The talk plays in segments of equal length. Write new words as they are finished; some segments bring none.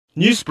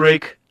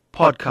Newsbreak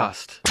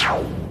podcast.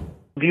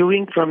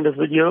 Viewing from the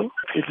video,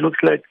 it looks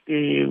like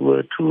they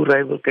were two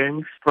rival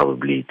gangs,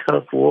 probably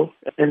turf war,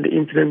 and the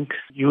incident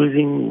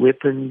using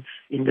weapons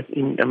in the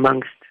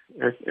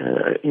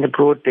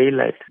broad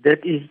daylight.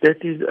 That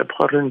is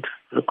abhorrent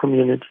to the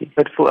community.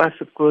 But for us,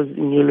 of course,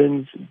 in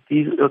Newlands,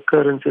 these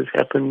occurrences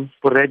happen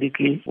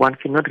sporadically. One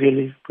cannot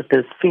really put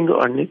a finger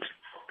on it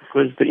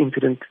because the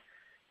incident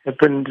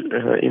happened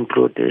in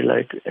broad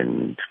daylight,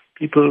 and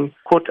people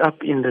caught up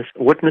in this,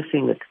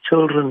 witnessing it,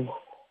 children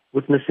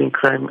witnessing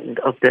crime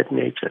of that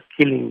nature,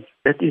 killing.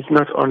 That is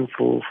not on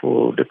for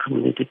the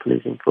Community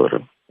Policing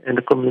Forum and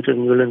the community of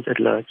Newlands at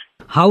large.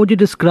 How would you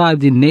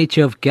describe the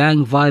nature of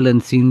gang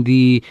violence in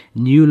the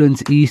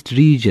Newlands East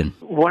region?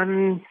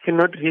 One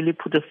cannot really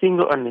put a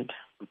finger on it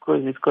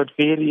because it's got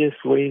various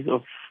ways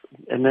of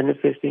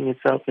manifesting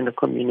itself in the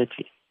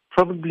community.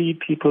 Probably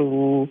people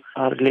who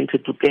are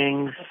related to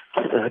gangs,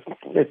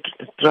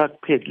 drug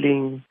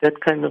peddling,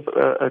 that kind of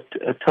a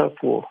turf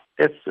war.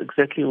 That's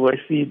exactly what I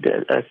see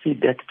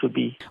that to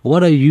be.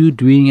 What are you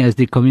doing as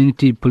the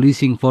Community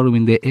Policing Forum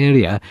in the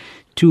area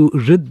to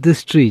rid the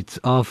streets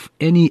of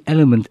any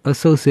element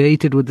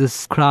associated with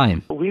this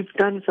crime? We've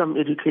done some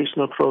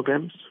educational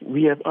programs.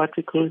 We have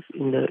articles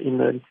in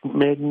the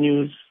Mag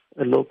News,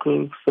 a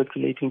local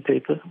circulating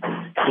paper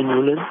in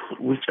Newlands,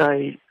 which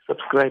I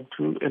subscribe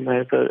to, and I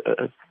have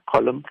a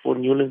column for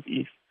Newlands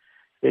East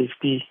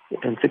safety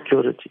and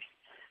security.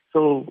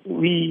 So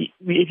we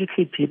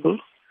educate people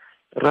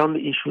around the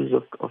issues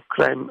of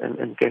crime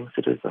and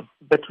gangsterism.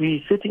 But we're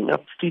setting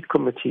up street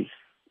committees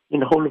in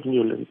the whole of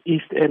Newlands,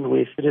 East and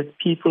West, so that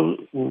people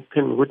who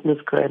can witness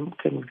crime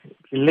can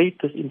relate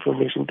this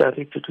information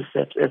directly to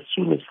SAPS as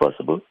soon as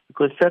possible,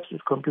 because SAPS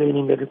is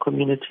complaining that the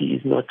community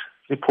is not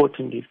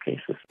reporting these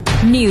cases.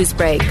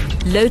 Newsbreak,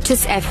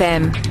 Lotus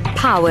FM,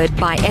 powered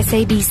by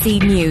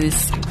SABC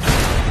News.